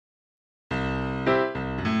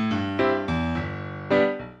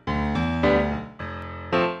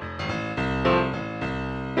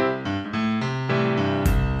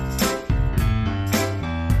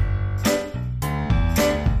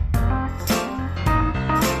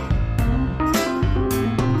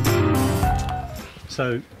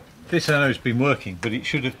So this anode's been working, but it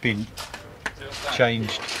should have been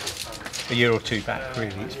changed a year or two back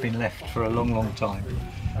really. It's been left for a long time,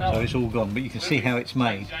 so it's all gone, but you can see how it's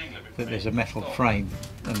made, that there's a metal frame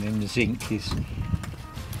and then the zinc is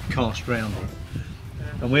cast round it.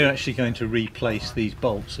 And we're actually going to replace these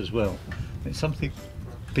bolts as well. It's something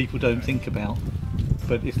people don't think about,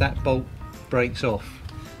 but if that bolt breaks off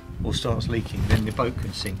or starts leaking, then the boat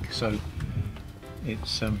can sink. So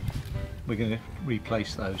it's we're going to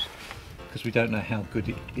replace those because we don't know how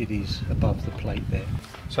good it is above the plate there.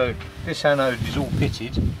 So this anode is all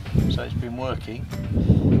pitted, so it's been working,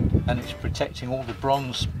 and it's protecting all the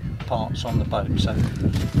bronze parts on the boat. So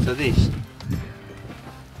this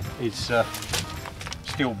is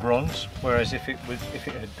still bronze, whereas if it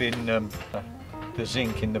had been the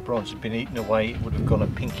zinc in the bronze had been eaten away, it would have gone a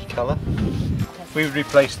pinky colour. We would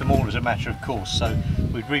replace them all as a matter of course, so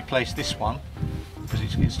we'd replace this one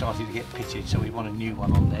because it's started to get pitted, so we want a new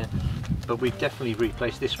one on there, but we'd definitely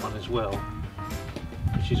replace this one as well,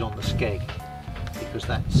 which is on the skeg, because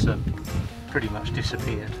that's pretty much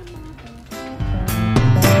disappeared.